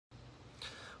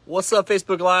What's up,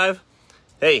 Facebook Live?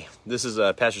 Hey, this is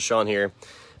Pastor Sean here.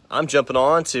 I'm jumping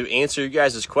on to answer you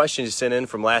guys' questions you sent in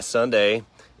from last Sunday.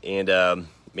 And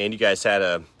man, you guys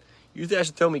throw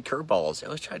me curveballs. You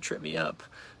always try to trip me up.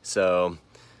 So,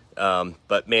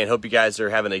 but man, hope you guys are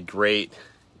having a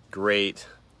great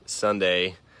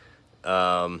Sunday.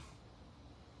 Man,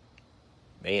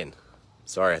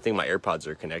 sorry, I think my AirPods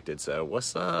are connected. So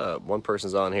what's up? One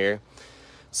person's on here.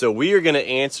 So we are going to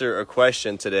answer a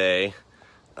question today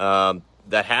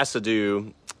that has to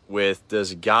do with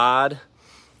how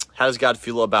does God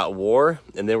feel about war?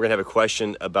 And then we're gonna have a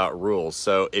question about rules.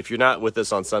 So if you're not with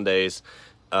us on Sundays,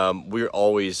 we're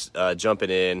always jumping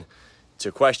in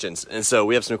to questions. And so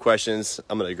we have some questions.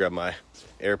 I'm gonna grab my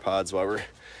AirPods while we're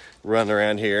running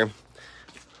around here.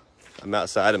 I'm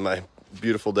outside in my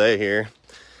beautiful day here.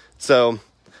 So,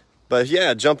 but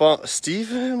yeah, jump on.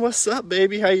 Steven, what's up,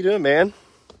 baby? How you doing, man?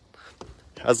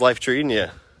 How's life treating you?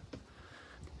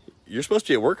 You're supposed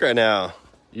to be at work right now,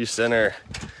 you sinner.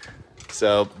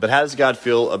 So, but how does God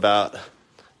feel about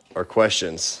our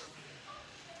questions?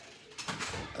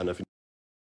 I don't know if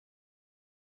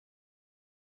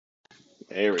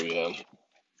There we go.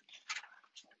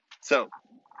 So,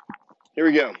 here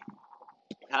we go.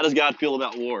 How does God feel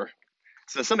about war?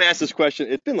 So somebody asked this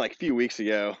question. It's been like a few weeks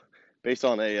ago, based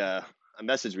on a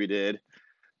message we did.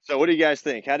 So what do you guys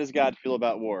think? How does God feel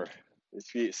about war? Let's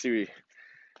see.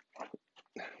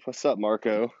 What's up,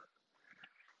 Marco?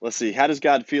 Let's see. How does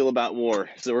God feel about war?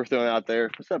 So we're throwing out there.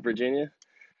 What's up, Virginia?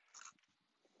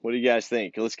 What do you guys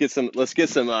think? Let's get some.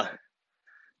 Oh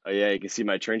yeah, you can see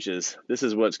my trenches. This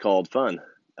is what's called fun.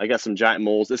 I got some giant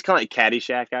moles. It's kind of like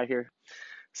Caddyshack out here.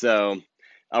 So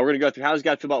we're gonna go through how does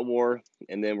God feel about war,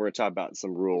 and then we're gonna talk about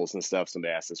some rules and stuff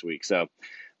somebody asked this week. So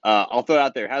I'll throw it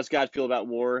out there. How does God feel about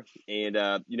war? And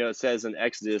it says in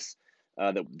Exodus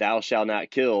that thou shalt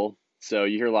not kill. So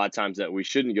you hear a lot of times that we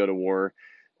shouldn't go to war,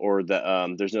 or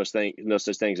that there's no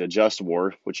such thing as a just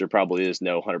war, which there probably is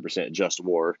no 100% just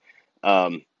war.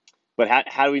 But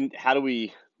how do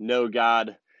we know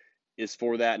God is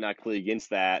for that, not clearly against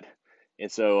that?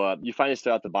 And so you find this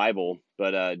throughout the Bible,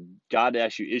 but God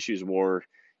actually issues war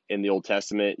in the Old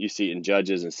Testament. You see it in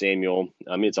Judges and Samuel.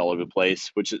 I mean, it's all over the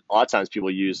place, which a lot of times people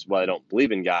use why they don't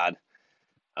believe in God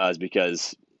is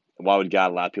because why would God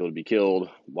allow people to be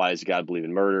killed? Why does God believe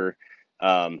in murder?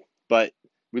 But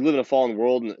we live in a fallen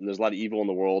world, and there's a lot of evil in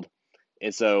the world.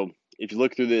 And so if you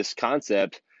look through this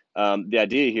concept, the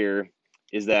idea here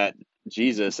is that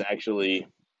Jesus actually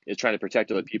is trying to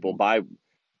protect other people by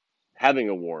having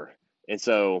a war. And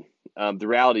so the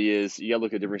reality is you got to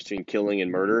look at the difference between killing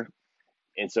and murder.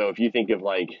 And so if you think of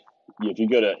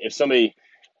if somebody,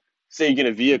 say you get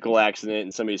in a vehicle accident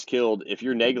and somebody's killed, if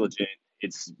you're negligent,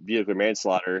 it's vehicular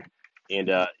manslaughter, and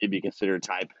it'd be considered a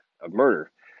type of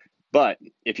murder. But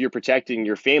if you're protecting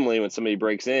your family when somebody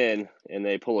breaks in and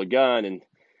they pull a gun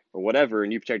or whatever,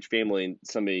 and you protect your family and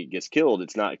somebody gets killed,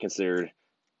 it's not considered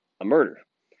a murder.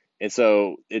 And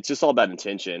so it's just all about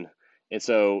intention. And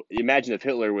so imagine if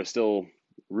Hitler was still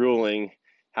ruling,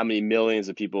 how many millions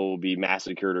of people will be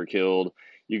massacred or killed.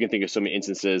 You can think of so many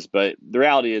instances, but the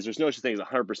reality is there's no such thing as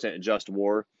 100% just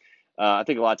war. I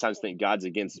think a lot of times think God's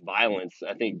against violence.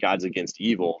 I think God's against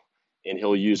evil, and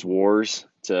he'll use wars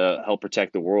to help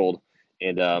protect the world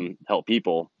and help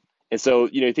people. And so,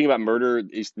 you think about murder,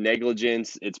 it's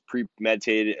negligence, it's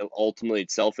premeditated, ultimately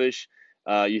it's selfish.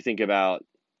 You think about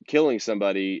killing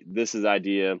somebody, this is the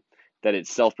idea that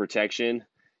it's self-protection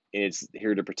and it's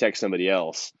here to protect somebody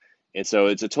else. And so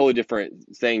it's a totally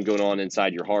different thing going on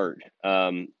inside your heart.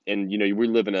 And we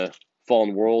live in a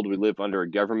fallen world. We live under a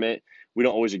government. We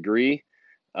don't always agree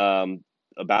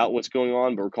about what's going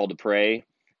on, but we're called to pray.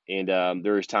 And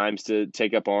there's times to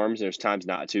take up arms. And there's times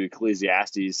not to.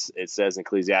 Ecclesiastes, it says in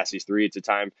Ecclesiastes 3, it's a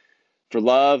time for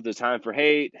love. There's time for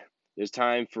hate. There's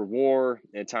time for war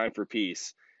and time for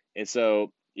peace. And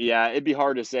so, yeah, it'd be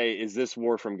hard to say, is this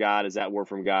war from God? Is that war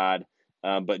from God?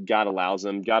 But God allows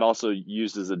them. God also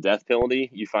uses the death penalty.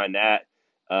 You find that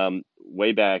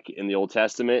way back in the Old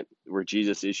Testament where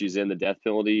Jesus issues in the death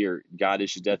penalty, or God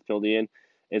issues death penalty in.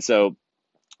 And so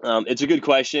it's a good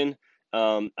question.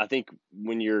 I think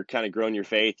when you're kind of growing your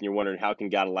faith and you're wondering how can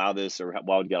God allow this, or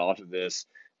why would God offer this,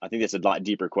 I think that's a lot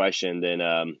deeper question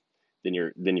than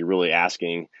you're really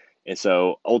asking. And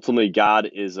so ultimately, God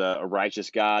is a righteous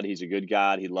God. He's a good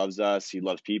God. He loves us. He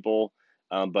loves people,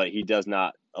 but he does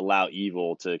not allow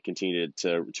evil to continue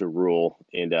to rule.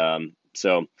 And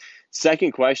so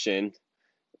second question,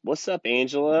 what's up,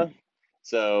 Angela?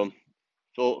 So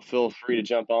feel free to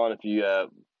jump on if you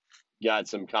got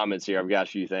some comments here. I've got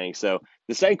a few things. So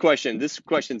the second question, this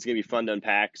question is going to be fun to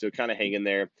unpack, so kind of hang in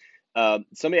there.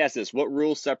 Somebody asked this: what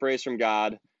rule separates from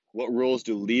God? What rules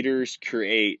do leaders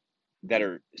create that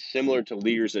are similar to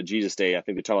leaders of Jesus' day? I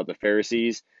think they're talking about the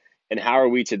Pharisees. And how are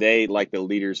we today like the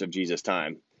leaders of Jesus'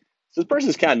 time? So this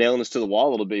person's kind of nailing us to the wall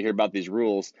a little bit here about these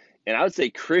rules. And I would say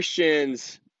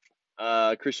Christians,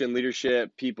 Christian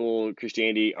leadership, people,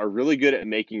 Christianity are really good at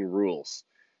making rules.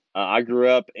 I grew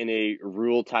up in a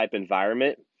rule type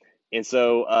environment. And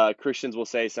so Christians will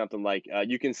say something like,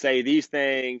 you can say these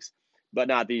things, but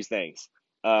not these things.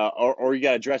 Or you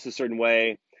got to dress a certain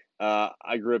way.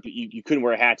 I grew up, you couldn't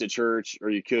wear a hat to church, or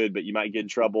you could, but you might get in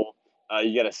trouble.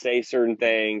 You got to say certain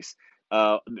things.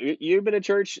 You've been to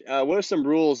church. What are some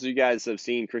rules you guys have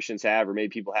seen Christians have, or maybe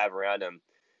people have around them?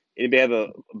 Anybody have a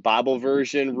Bible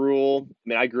version rule? I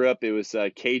mean, I grew up, it was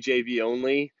KJV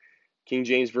only, King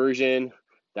James Version.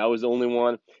 That was the only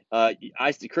one.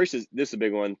 Christians, this is a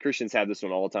big one. Christians have this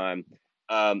one all the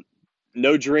time.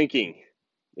 No drinking.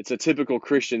 It's a typical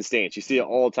Christian stance. You see it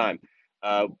all the time.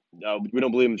 We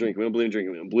don't believe in drinking. We don't believe in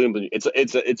drinking. We don't believe in.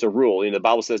 It's a rule. You know, the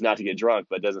Bible says not to get drunk,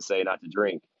 but it doesn't say not to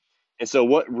drink. And so,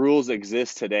 what rules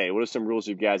exist today? What are some rules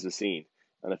you guys have seen?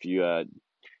 I don't know if you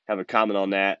have a comment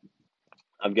on that.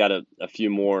 I've got a few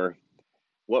more.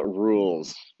 What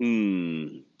rules?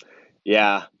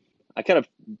 Yeah, I kind of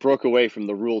broke away from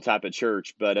the rule type of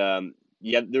church, but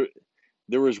yeah,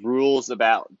 there was rules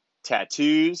about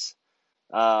tattoos.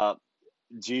 Uh,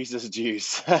 Jesus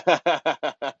juice.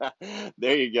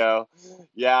 There you go.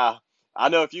 Yeah, I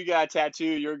know if you got a tattoo,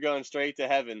 you're going straight to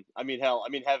heaven. I mean hell.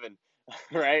 I mean heaven,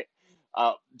 right?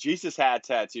 Jesus had a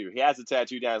tattoo. He has a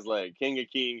tattoo down his leg. King of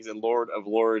Kings and Lord of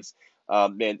Lords.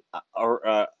 Man,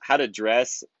 or how to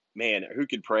dress. Man, who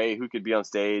could pray? Who could be on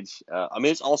stage? I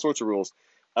mean, it's all sorts of rules.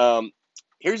 Um,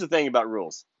 Here's the thing about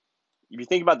rules. If you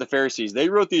think about the Pharisees, they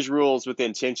wrote these rules with the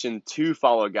intention to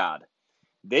follow God.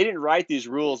 They didn't write these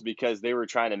rules because they were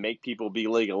trying to make people be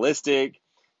legalistic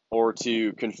or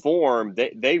to conform.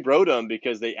 They wrote them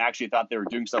because they actually thought they were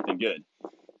doing something good.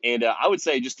 And I would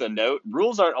say, just a note,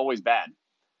 rules aren't always bad.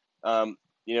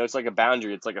 You know, it's like a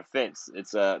boundary. It's like a fence.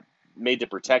 It's made to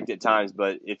protect at times,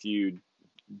 but if you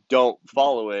don't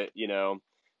follow it, you know,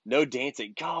 no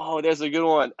dancing. Oh, that's a good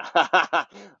one.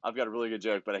 I've got a really good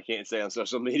joke, but I can't say on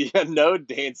social media. No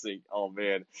dancing. Oh,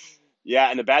 man.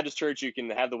 Yeah, in the Baptist church, you can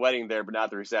have the wedding there, but not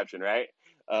the reception, right?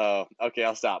 Okay,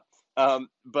 I'll stop.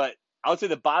 But I would say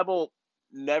the Bible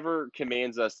never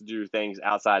commands us to do things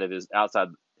outside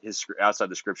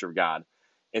the Scripture of God,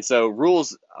 and so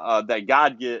rules that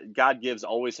God gives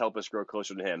always help us grow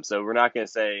closer to Him. So we're not going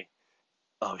to say,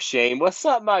 "Oh, Shane, what's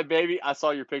up, my baby? I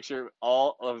saw your picture.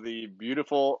 All of the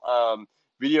beautiful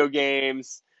video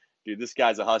games." Dude, this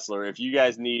guy's a hustler. If you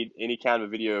guys need any kind of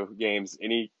video games,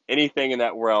 anything in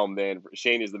that realm, man,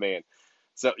 Shane is the man.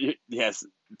 So yes,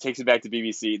 it takes it back to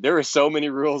BBC. There are so many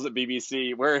rules at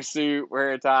BBC. Wear a suit,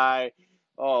 wear a tie.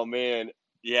 Oh man,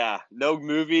 yeah, no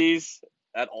movies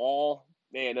at all.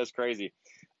 Man, that's crazy.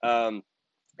 Um,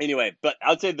 anyway, but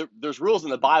I would say there's rules in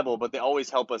the Bible, but they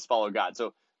always help us follow God.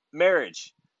 So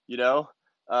marriage, you know,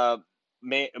 uh,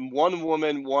 one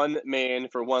woman, one man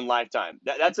for one lifetime.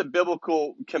 That's a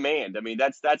biblical command. I mean,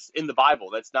 that's in the Bible.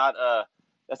 That's not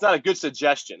a good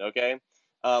suggestion. Okay,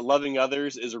 loving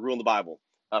others is a rule in the Bible.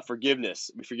 Forgiveness,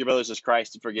 we forgive others as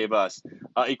Christ forgave us.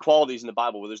 Equality is in the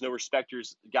Bible, where there's no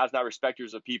respecters. God's not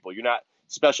respecters of people. You're not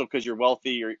special because you're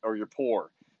wealthy or you're poor.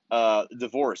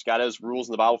 Divorce, God has rules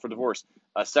in the Bible for divorce.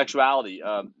 Sexuality,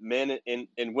 men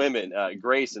and women,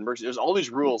 grace and mercy. There's all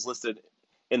these rules listed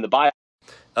in the Bible.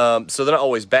 So they're not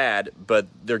always bad, but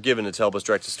they're given to help us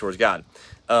direct us towards God.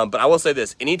 But I will say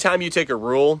this: anytime you take a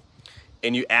rule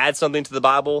and you add something to the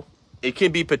Bible, it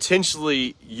can be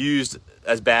potentially used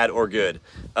as bad or good.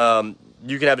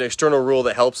 You can have an external rule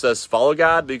that helps us follow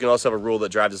God, but you can also have a rule that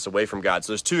drives us away from God.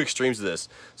 So there's two extremes to this.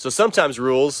 So sometimes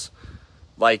rules,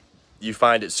 like you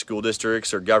find at school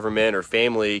districts or government or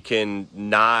family, can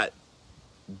not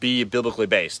be biblically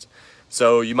based.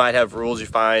 So you might have rules you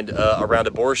find around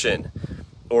abortion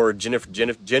or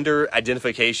gender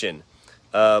identification.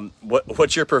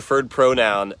 What's your preferred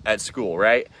pronoun at school,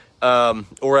 right?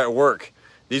 Or at work.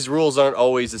 These rules aren't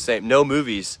always the same. No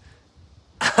movies.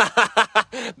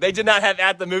 They did not have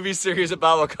at the movie series at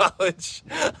Bible College.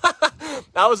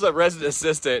 I was a resident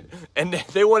assistant, and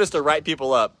they want us to write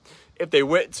people up if they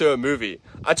went to a movie.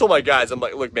 I told my guys, I'm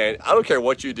like, look, man, I don't care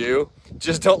what you do,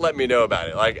 just don't let me know about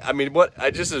it. Like, I mean,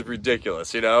 just is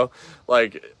ridiculous, you know?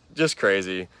 Like, just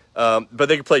crazy. But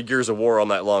they could play Gears of War all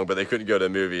night long, but they couldn't go to a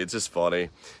movie. It's just funny.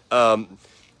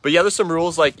 But yeah, there's some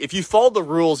rules. Like, if you follow the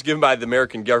rules given by the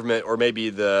American government or maybe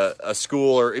a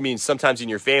school, or I mean, sometimes in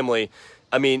your family,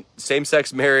 I mean,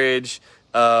 same-sex marriage,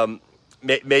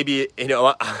 maybe,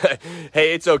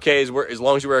 hey, it's okay as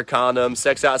long as you wear a condom,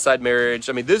 sex outside marriage.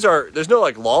 I mean, there's no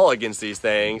like law against these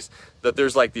things, that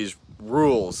there's like these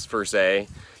rules per se.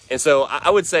 And so I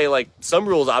would say like some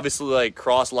rules obviously like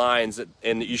cross lines,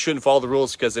 and you shouldn't follow the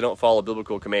rules because they don't follow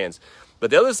biblical commands. But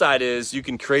the other side is you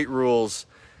can create rules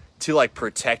to like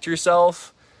protect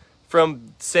yourself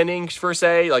from sinning per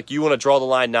se. Like you want to draw the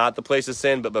line, not the place of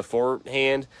sin, but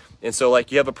beforehand. And so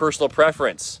like you have a personal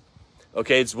preference.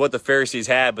 Okay, it's what the Pharisees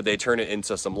had, but they turn it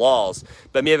into some laws.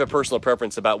 But may have a personal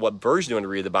preference about what version you want to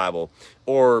read the Bible,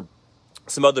 or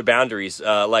some other boundaries,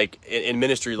 like in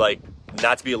ministry, like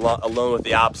not to be alone with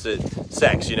the opposite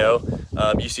sex.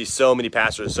 You see so many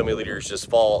pastors, so many leaders just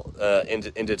fall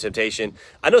into temptation.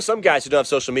 I know some guys who don't have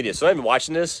social media, so I'm even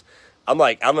watching this. I'm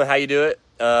like, I don't know how you do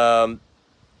it.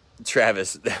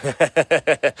 Travis,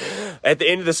 at the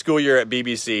end of the school year at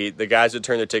BBC, the guys would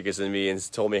turn their tickets to me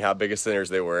and told me how big of sinners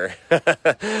they were.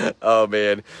 Oh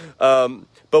man.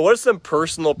 But what are some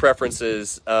personal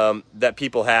preferences that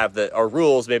people have that are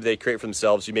rules maybe they create for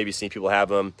themselves? You maybe seen people have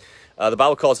them. The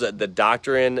Bible calls it the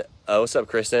doctrine, what's up,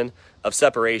 Kristen, of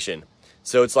separation.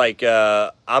 So it's like,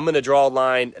 I'm going to draw a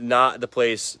line, not the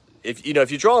place. If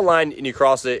you draw a line and you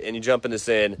cross it and you jump into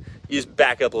sin, you just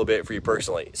back up a little bit for you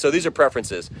personally. So these are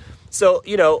preferences. So,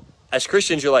 as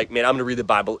Christians, you're like, man, I'm going to read the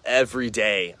Bible every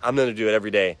day. I'm going to do it every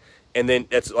day. And then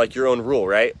that's like your own rule,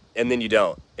 right? And then you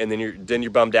don't. And then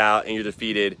you're bummed out and you're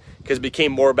defeated because it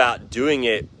became more about doing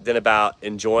it than about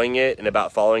enjoying it and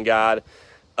about following God.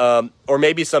 Or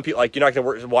maybe some people, like, you're not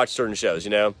going to watch certain shows,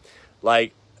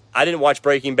 like, I didn't watch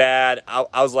Breaking Bad.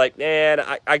 I was like, man,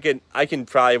 I can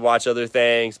probably watch other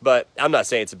things, but I'm not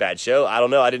saying it's a bad show. I don't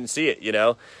know. I didn't see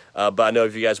it, but I know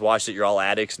if you guys watched it, you're all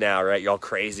addicts now, right? You're all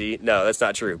crazy. No, that's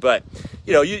not true. But,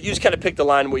 you just kind of pick the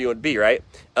line where you would be, right?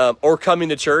 Or coming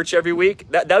to church every week.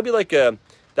 That'd be like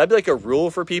a rule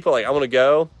for people. Like, I want to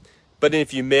go. But then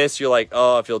if you miss, you're like,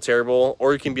 oh, I feel terrible.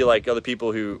 Or you can be like other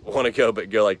people who want to go, but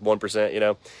go like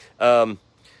 1%,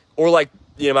 or like,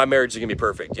 my marriage is going to be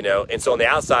perfect, And so on the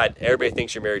outside, everybody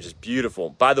thinks your marriage is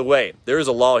beautiful. By the way, there is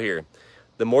a law here.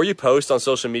 The more you post on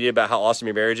social media about how awesome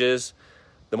your marriage is,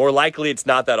 the more likely it's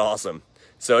not that awesome.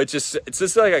 So it's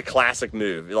just like a classic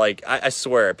move. Like, I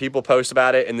swear, people post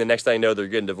about it, and the next thing you know, they're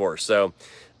getting divorced. So,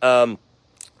 or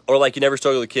like you never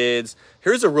struggle with kids.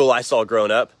 Here's a rule I saw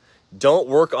growing up. Don't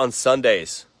work on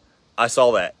Sundays. I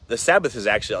saw that. The Sabbath is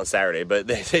actually on Saturday, but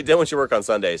they don't want you to work on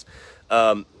Sundays.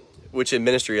 Which in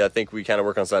ministry, I think we kind of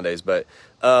work on Sundays. But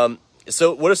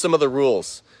so what are some other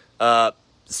rules?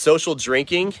 Social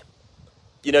drinking.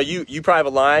 You probably have a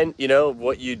line,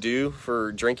 what you do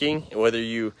for drinking, whether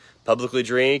you publicly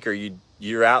drink or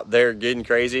you're out there getting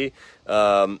crazy.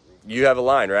 You have a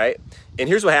line, right? And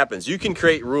here's what happens. You can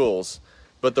create rules,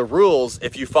 but the rules,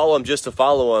 if you follow them just to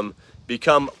follow them,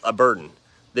 become a burden.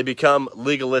 They become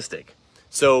legalistic.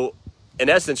 So in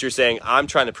essence, you're saying, I'm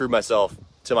trying to prove myself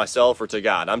to myself or to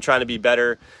God. I'm trying to be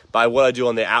better by what I do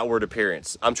on the outward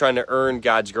appearance. I'm trying to earn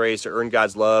God's grace or earn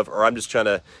God's love, or I'm just trying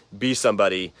to be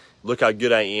somebody. Look how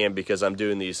good I am because I'm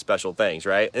doing these special things,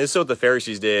 right? And this is what the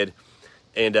Pharisees did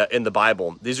in the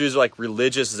Bible. These are like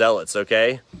religious zealots,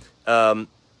 okay? How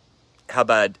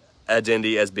about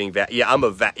identity as being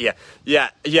yeah,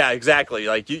 exactly.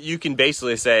 Like you can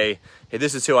basically say, hey,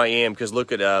 this is who I am because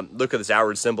look at this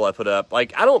outward symbol I put up.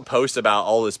 Like, I don't post about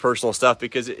all this personal stuff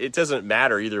because it doesn't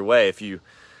matter either way. If you,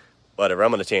 whatever,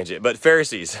 I'm on a tangent. But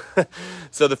Pharisees,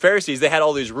 so the Pharisees, they had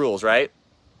all these rules, right?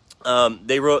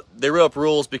 They wrote up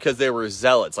rules because they were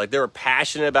zealots. Like, they were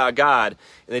passionate about God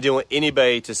and they didn't want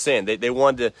anybody to sin. They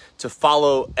wanted to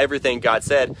follow everything God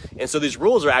said. And so these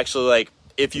rules are actually like,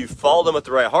 if you follow them with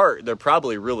the right heart, they're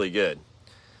probably really good.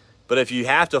 But if you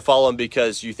have to follow them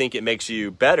because you think it makes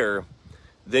you better,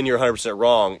 then you're 100%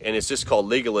 wrong, and it's just called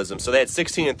legalism. So they had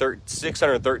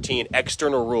 613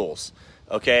 external rules,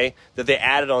 okay, that they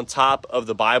added on top of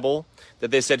the Bible,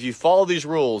 that they said if you follow these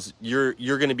rules, you're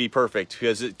going to be perfect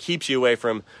because it keeps you away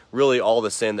from really all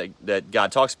the sin that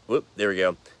God talks. Whoop, there we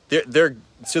go.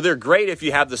 They're great if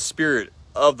you have the spirit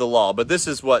of the law, but this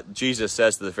is what Jesus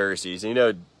says to the Pharisees.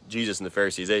 And Jesus and the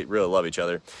Pharisees, they really love each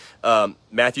other.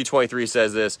 Matthew 23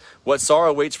 says this: "What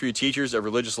sorrow waits for you, teachers of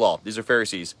religious law." These are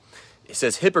Pharisees. It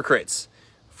says, "Hypocrites,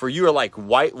 for you are like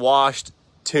whitewashed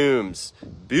tombs,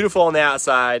 beautiful on the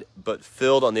outside, but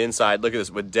filled on the inside," look at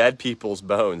this, "with dead people's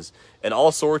bones and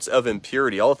all sorts of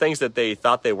impurity," all the things that they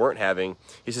thought they weren't having.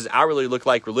 He says, outwardly look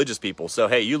like religious people. So,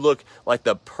 hey, you look like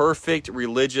the perfect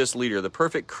religious leader, the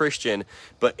perfect Christian,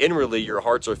 but inwardly your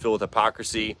hearts are filled with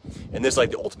hypocrisy. And this is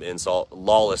like the ultimate insult,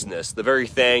 lawlessness, the very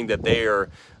thing that they are,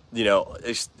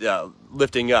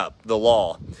 lifting up, the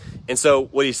law. And so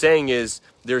what he's saying is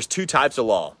there's two types of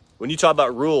law: when you talk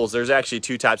about rules, there's actually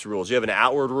two types of rules. You have an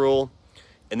outward rule,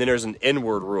 and then there's an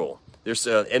inward rule. There's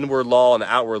an inward law and an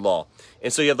outward law.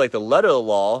 And so you have like the letter of the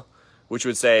law, which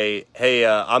would say, hey,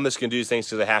 I'm just going to do these things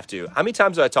because I have to. How many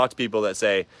times do I talk to people that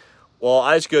say, well,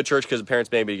 I just go to church because the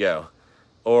parents made me go?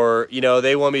 Or,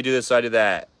 they want me to do this, so I do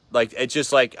that. Like, it's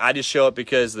just like, I just show up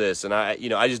because this, and I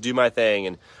just do my thing.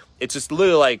 And it's just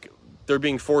literally like they're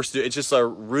being forced to, it's just a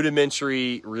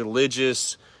rudimentary,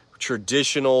 religious,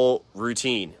 traditional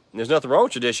routine. And there's nothing wrong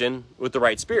with tradition with the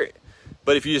right spirit.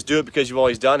 But if you just do it because you've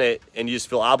always done it and you just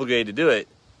feel obligated to do it,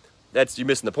 you're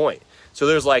missing the point. So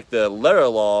there's like the letter of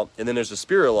the law, and then there's the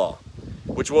spirit of the law.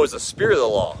 What was the spirit of the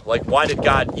law? Like, why did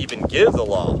God even give the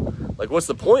law? Like, what's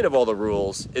the point of all the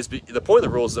rules? The point of the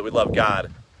rules is that we love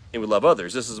God and we love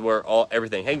others. This is where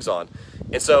everything hangs on.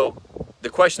 And so the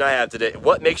question I have today,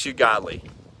 what makes you godly?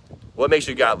 What makes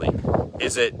you godly?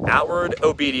 Is it outward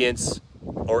obedience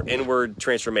or inward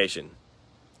transformation?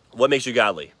 What makes you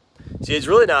godly? See, it's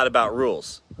really not about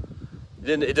rules.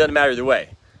 It doesn't matter either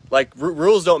way. Like,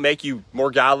 rules don't make you more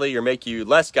godly or make you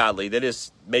less godly. They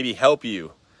just maybe help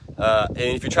you. And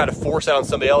if you try to force that on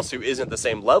somebody else who isn't the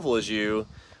same level as you,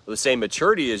 or the same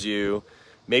maturity as you,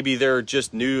 maybe they're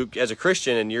just new as a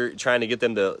Christian and you're trying to get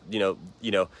them to,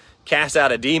 cast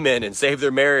out a demon and save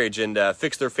their marriage and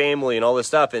fix their family and all this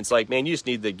stuff. And it's like, man, you just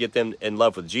need to get them in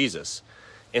love with Jesus.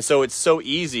 And so it's so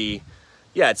easy.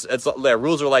 Yeah,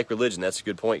 rules are like religion. That's a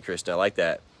good point, Kristen. I like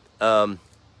that. Hold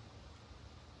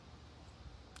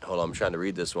on, I'm trying to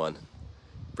read this one.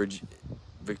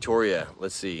 Victoria,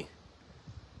 let's see.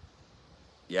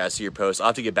 Yeah, I see your post. I'll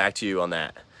have to get back to you on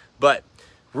that. But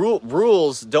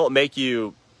rules don't make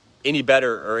you any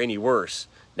better or any worse.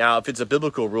 Now, if it's a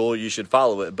biblical rule, you should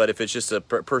follow it. But if it's just a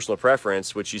personal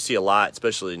preference, which you see a lot,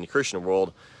 especially in the Christian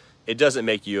world, it doesn't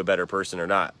make you a better person or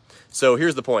not. So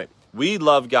here's the point. We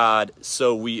love God,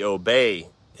 so we obey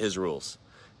his rules.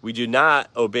 We do not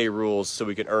obey rules so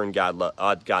we can earn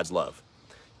God's love.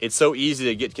 It's so easy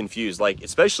to get confused, like,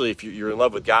 especially if you're in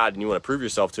love with God and you want to prove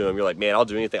yourself to him. You're like, man, I'll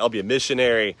do anything. I'll be a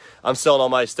missionary. I'm selling all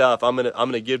my stuff. I'm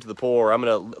gonna give to the poor. I'm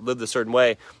gonna live this certain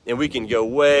way. And we can go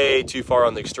way too far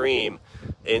on the extreme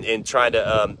in trying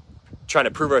to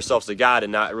prove ourselves to God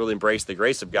and not really embrace the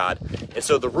grace of God. And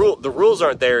so the rules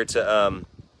aren't there to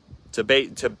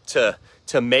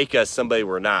make us somebody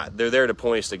we're not. They're there to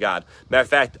point us to God. Matter of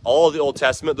fact, all of the Old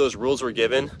Testament, those rules were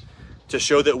given to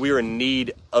show that we were in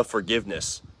need of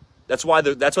forgiveness. That's why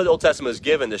the Old Testament was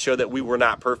given, to show that we were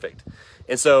not perfect.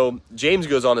 And so James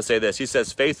goes on to say this. He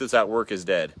says, faith without work is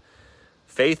dead.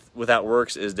 Faith without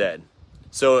works is dead.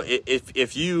 So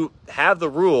if you have the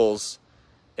rules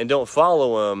and don't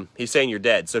follow them, he's saying you're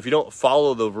dead. So if you don't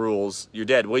follow the rules, you're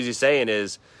dead. What he's saying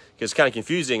is, because it's kind of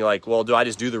confusing, like, well, do I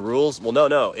just do the rules? Well,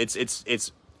 no.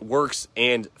 It's works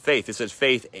and faith. It says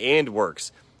faith and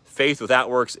works. Faith without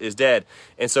works is dead.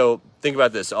 And so think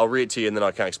about this. I'll read it to you and then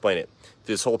I'll kind of explain it.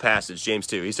 This whole passage, James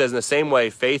 2. He says, in the same way,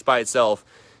 faith by itself,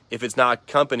 if it's not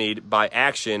accompanied by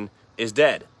action, is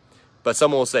dead. But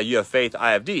someone will say, you have faith,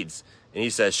 I have deeds. And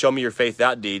he says, show me your faith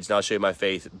without deeds, and I'll show you my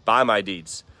faith by my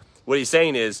deeds. What he's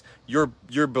saying is,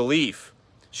 your belief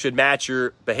should match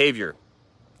your behavior.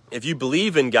 If you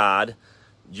believe in God,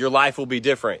 your life will be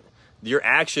different. Your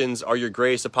actions are your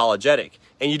greatest apologetic.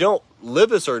 And you don't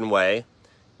live a certain way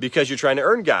because you're trying to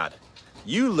earn God.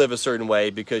 You live a certain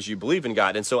way because you believe in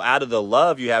God. And so out of the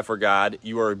love you have for God,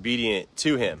 you are obedient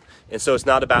to him. And so it's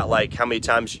not about like how many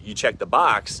times you check the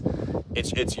box.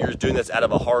 It's you're doing this out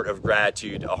of a heart of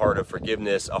gratitude, a heart of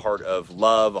forgiveness, a heart of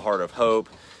love, a heart of hope.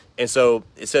 And so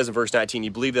it says in verse 19, you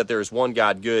believe that there is one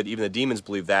God good. Even the demons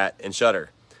believe that and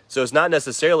shudder. So it's not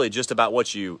necessarily just about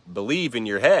what you believe in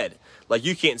your head. Like,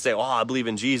 you can't say, oh, I believe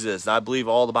in Jesus and I believe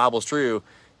all the Bible's true,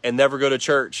 and never go to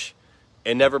church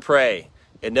and never pray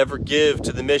and never give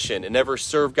to the mission and never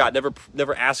serve God,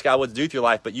 never ask God what to do with your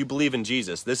life, but you believe in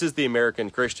Jesus. This is the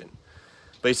American Christian.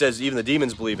 But he says even the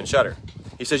demons believe and shudder.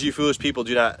 He says, you foolish people,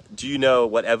 do you know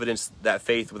what evidence that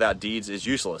faith without deeds is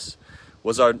useless?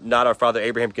 Was not our father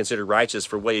Abraham considered righteous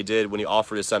for what he did when he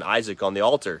offered his son Isaac on the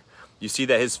altar? You see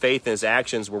that his faith and his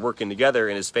actions were working together,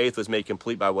 and his faith was made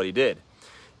complete by what he did.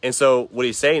 And so what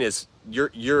he's saying is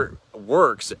your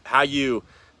works, how you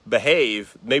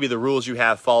behave, maybe the rules you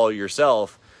have follow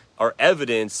yourself, are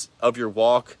evidence of your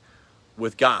walk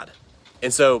with God.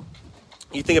 And so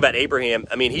you think about Abraham,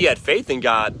 I mean, he had faith in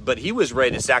God, but he was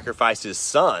ready to sacrifice his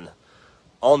son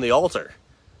on the altar.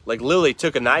 Like, literally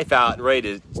took a knife out and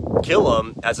ready to kill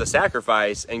him as a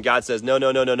sacrifice. And God says,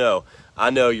 no. I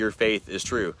know your faith is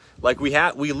true. Like, we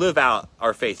live out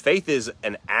our faith. Faith is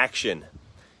an action.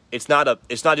 It's not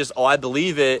just, oh, I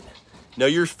believe it. No,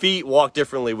 your feet walk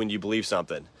differently when you believe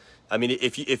something. I mean,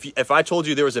 if I told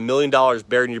you there was $1 million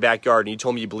buried in your backyard and you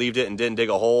told me you believed it and didn't dig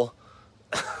a hole,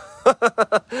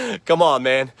 come on,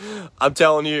 man. I'm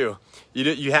telling you,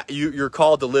 you're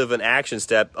called to live an action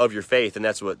step of your faith, and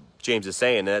that's what James is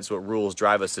saying, and that's what rules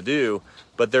drive us to do.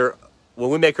 But when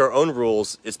we make our own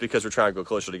rules, it's because we're trying to go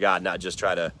closer to God, not just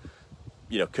try to,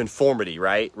 conformity,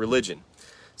 right? Religion.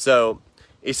 So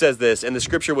he says this, and the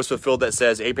scripture was fulfilled that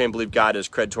says Abraham believed God and was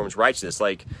credited towards righteousness.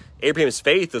 Like, Abraham's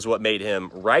faith is what made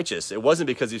him righteous. It wasn't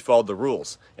because he followed the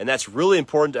rules. And that's really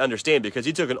important to understand, because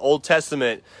he took an Old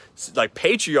Testament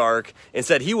patriarch and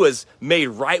said he was made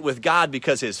right with God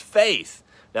because his faith.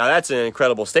 Now that's an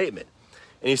incredible statement.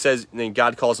 And he says, and then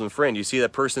God calls him friend. You see,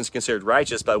 that person is considered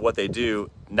righteous by what they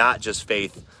do, not just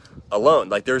faith alone.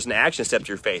 Like, there's an action step to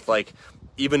your faith. Like,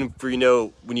 even for,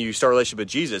 when you start a relationship with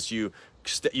Jesus,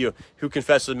 who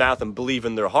confess with their mouth and believe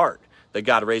in their heart that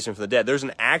God raised him from the dead. There's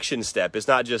an action step. It's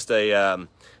not just a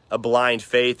blind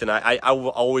faith. And I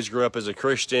always grew up as a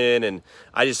Christian and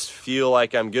I just feel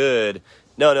like I'm good.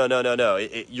 No.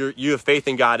 You have faith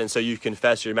in God, and so you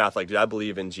confess your mouth like, dude, I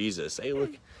believe in Jesus. Hey,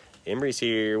 look, Emery's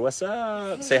here. What's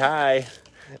up? Say hi.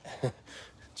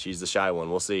 She's the shy one.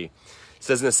 We'll see. It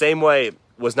says, in the same way,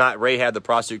 was not Rahab the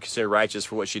prostitute considered righteous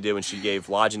for what she did when she gave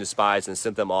lodging to spies and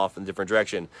sent them off in a different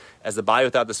direction? As the body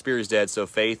without the spirit is dead, so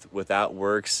faith without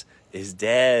works is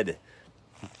dead.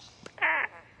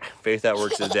 Faith without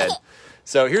works is dead.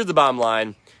 So here's the bottom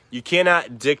line. You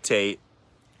cannot dictate.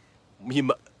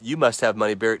 You must have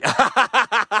money buried.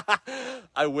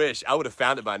 I wish. I would have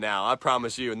found it by now. I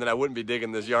promise you. And then I wouldn't be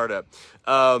digging this yard up.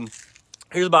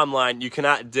 Here's the bottom line. You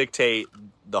cannot dictate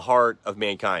the heart of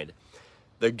mankind.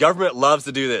 The government loves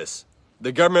to do this.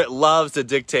 The government loves to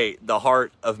dictate the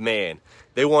heart of man.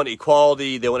 They want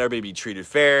equality. They want everybody to be treated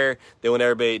fair. They want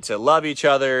everybody to love each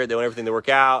other. They want everything to work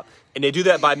out. And they do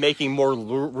that by making more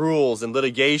rules and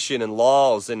litigation and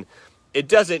laws. And it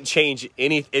doesn't change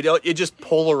anything. It just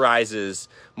polarizes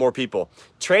more people.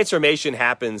 Transformation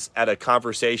happens at a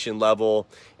conversation level.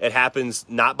 It happens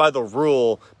not by the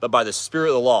rule, but by the spirit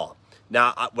of the law.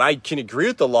 Now, I can agree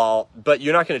with the law, but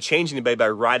you're not going to change anybody by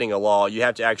writing a law. You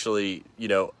have to actually,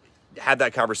 have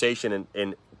that conversation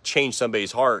and change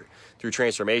somebody's heart through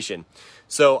transformation.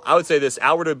 So I would say this: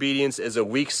 outward obedience is a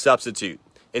weak substitute.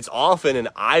 It's often an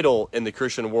idol in the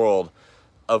Christian world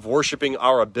of worshiping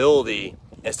our ability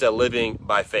instead of living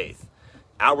by faith.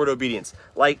 Outward obedience.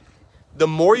 Like, the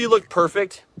more you look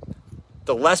perfect,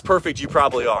 the less perfect you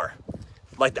probably are.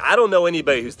 Like, I don't know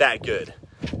anybody who's that good.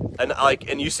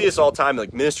 And you see this all the time,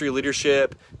 like ministry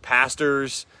leadership,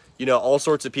 pastors, all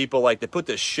sorts of people, like, they put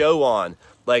this show on,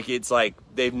 like it's like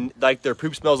their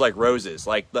poop smells like roses,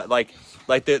 like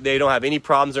they don't have any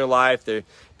problems in their life.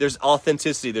 There's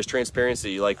authenticity, there's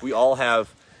transparency. Like, we all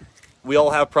have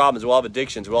problems, we all have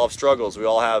addictions, we all have struggles, we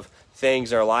all have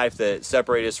things in our life that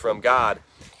separate us from God.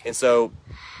 And so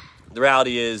the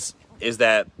reality is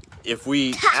that if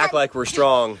we act like we're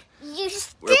strong, you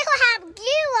still have glue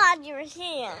on your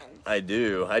hands. I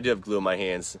do have glue on my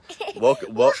hands. We'll have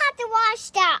to wash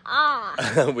that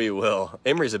off. We will.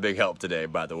 Emery's a big help today,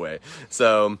 by the way.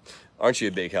 So, aren't you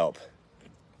a big help?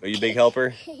 Are you a big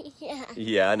helper? Yeah.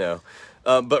 Yeah, I know.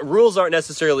 But rules aren't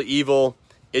necessarily evil.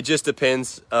 It just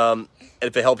depends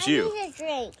if it helps you. I need a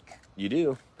drink. You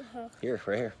do. Here,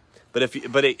 right here.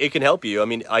 But it can help you. I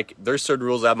mean, like, there's certain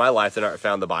rules out of my life that aren't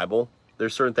found in the Bible.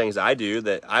 There's certain things I do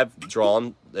that I've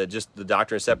drawn, just the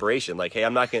doctrine of separation. Like, hey,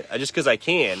 I'm not going to, just because I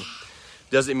can,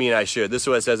 doesn't mean I should. This is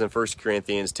what it says in 1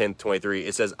 Corinthians 10:23.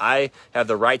 It says, I have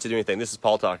the right to do anything. This is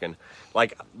Paul talking.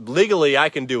 Like, legally, I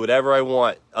can do whatever I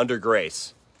want under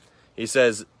grace. He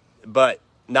says, but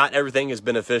not everything is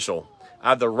beneficial. I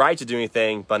have the right to do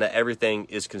anything, but not everything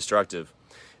is constructive.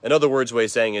 In other words, what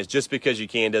he's saying is, just because you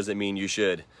can doesn't mean you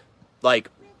should. Like,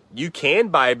 you can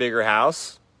buy a bigger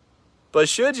house, but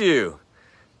should you?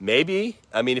 Maybe.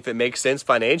 I mean, if it makes sense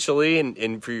financially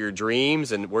and for your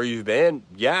dreams and where you've been,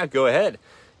 yeah, go ahead.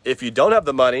 If you don't have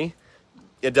the money,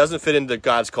 it doesn't fit into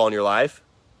God's call in your life,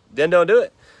 then don't do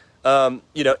it.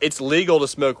 It's legal to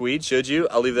smoke weed. Should you?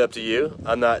 I'll leave it up to you.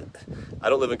 I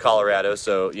don't live in Colorado,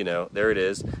 so, there it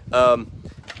is.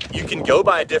 You can go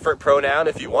by a different pronoun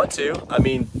if you want to. I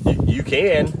mean, you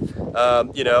can.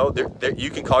 You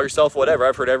can call yourself whatever.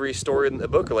 I've heard every story in the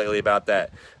book lately about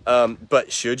that.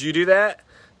 But should you do that?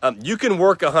 You can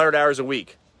work 100 hours a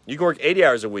week. You can work 80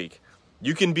 hours a week.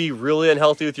 You can be really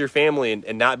unhealthy with your family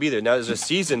and not be there. Now, there's a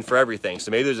season for everything. So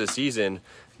maybe there's a season.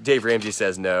 Dave Ramsey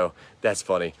says no. That's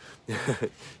funny.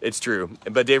 It's true.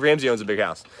 But Dave Ramsey owns a big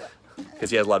house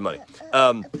because he has a lot of money.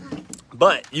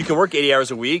 But you can work 80 hours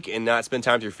a week and not spend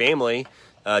time with your family.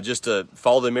 just to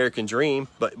follow the American dream.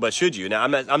 But should you? Now,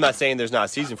 I'm not saying there's not a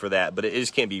season for that, but it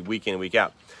just can't be week in and week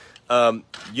out.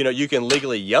 You can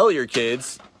legally yell at your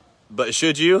kids, but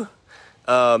should you?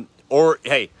 Or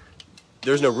hey,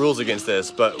 there's no rules against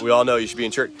this, but we all know you should be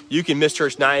in church. You can miss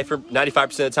church 95%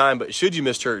 of the time, but should you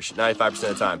miss church 95% of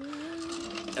the time?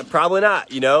 Probably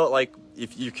not. Like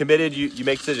if you're committed, you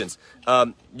make decisions.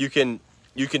 You can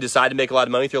decide to make a lot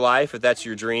of money with your life if that's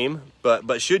your dream,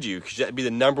 but should you? Because that'd be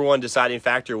the number one deciding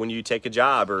factor when you take a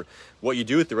job or what you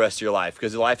do with the rest of your life,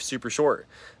 because life is super short.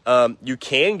 You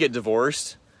can get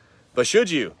divorced, but should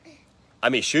you?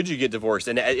 Should you get divorced?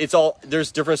 And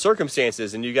there's different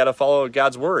circumstances, and you got to follow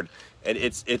God's word. And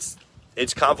it's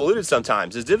convoluted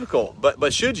sometimes. It's difficult,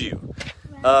 but should you?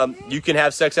 You can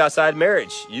have sex outside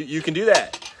marriage. You can do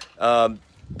that.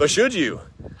 But should you?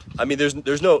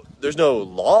 There's no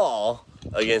law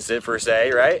against it per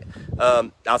se, right?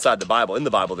 Outside the Bible. In the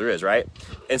Bible there is, right?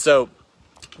 And so,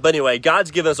 but anyway,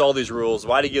 God's given us all these rules.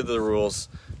 Why did he give the rules?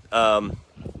 Well,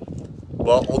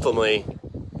 ultimately,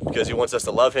 because he wants us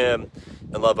to love him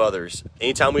and love others.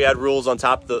 Anytime we add rules on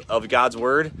top of God's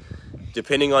word,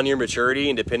 depending on your maturity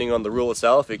and depending on the rule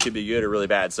itself, it could be good or really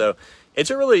bad. So it's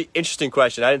a really interesting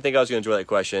question. I didn't think I was going to enjoy that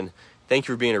question. Thank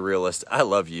you for being a realist. I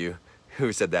love you.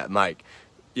 Who said that? Mike.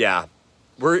 Yeah.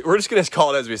 We're just going to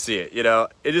call it as we see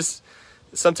it.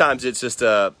 Sometimes it's just,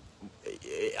 there's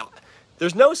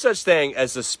no such thing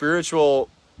as the spiritual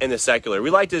and the secular. We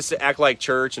like to act like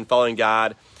church and following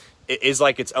God is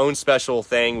like its own special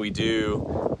thing we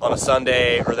do on a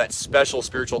Sunday, or that special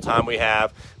spiritual time we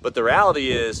have. But the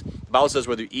reality is, the Bible says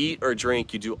whether you eat or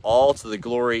drink, you do all to the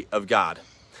glory of God.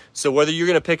 So whether you're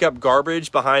going to pick up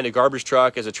garbage behind a garbage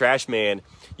truck as a trash man,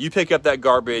 you pick up that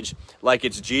garbage like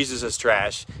it's Jesus'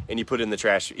 trash and you put it in the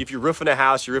trash. If you're roofing a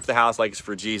house, you roof the house like it's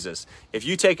for Jesus. If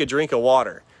you take a drink of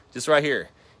water, just right here,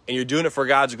 and you're doing it for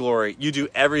God's glory, you do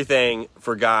everything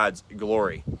for God's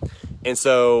glory. And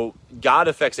so God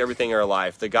affects everything in our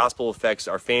life. The gospel affects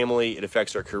our family. It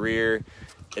affects our career.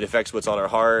 It affects what's on our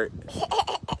heart.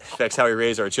 It affects how we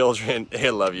raise our children. I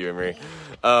love you, Emery.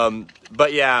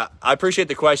 But yeah, I appreciate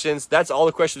the questions. That's all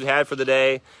the questions we had for the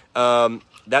day.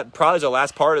 That probably is our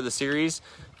last part of the series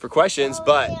for questions,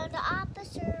 but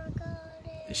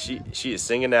she is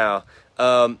singing now.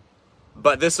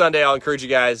 But this Sunday, I'll encourage you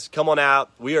guys, come on out.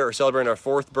 We are celebrating our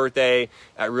 4th birthday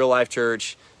at Real Life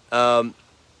Church. The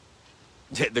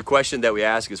question that we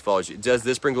ask is follows: does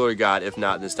this bring glory to God? If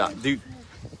not, then stop. Dude,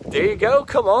 there you go.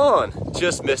 Come on.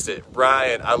 Just missed it.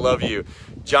 Ryan, I love you.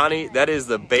 Johnny, that is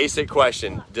the basic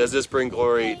question. Does this bring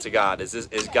glory to God? Is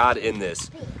God in this?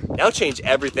 That'll change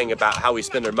everything about how we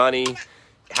spend our money,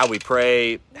 how we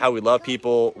pray, how we love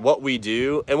people, what we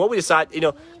do, and what we decide.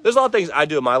 There's a lot of things I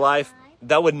do in my life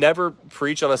that would never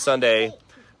preach on a Sunday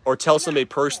or tell somebody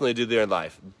personally to do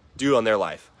on their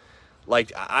life.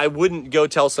 Like, I wouldn't go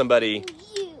tell somebody,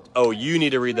 oh, you need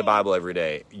to read the Bible every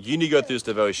day. You need to go through this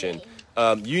devotion.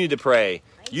 You need to pray.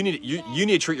 You need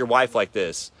to treat your wife like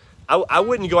this. I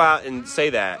wouldn't go out and say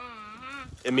that.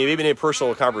 Maybe in a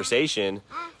personal conversation,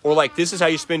 or like, this is how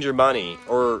you spend your money.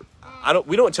 Or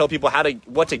we don't tell people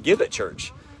what to give at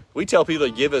church. We tell people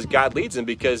to give as God leads them,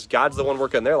 because God's the one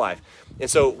working in their life. And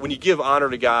so when you give honor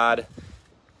to God,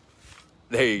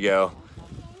 there you go.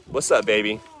 What's up,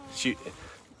 baby?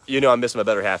 I'm missing my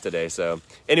better half today. So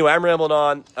anyway, I'm rambling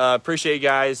on. Appreciate you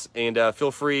guys, and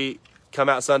feel free, come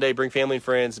out Sunday, bring family and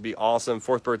friends. It'd be awesome.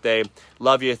 4th birthday.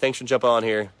 Love you. Thanks for jumping on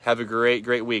here. Have a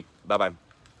great week. Bye-bye.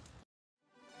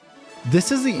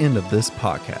 This is the end of this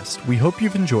podcast. We hope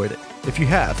you've enjoyed it. If you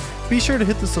have, be sure to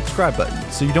hit the subscribe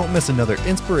button so you don't miss another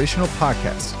inspirational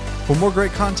podcast. For more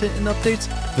great content and updates,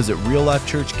 visit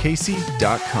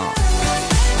reallifechurchkc.com.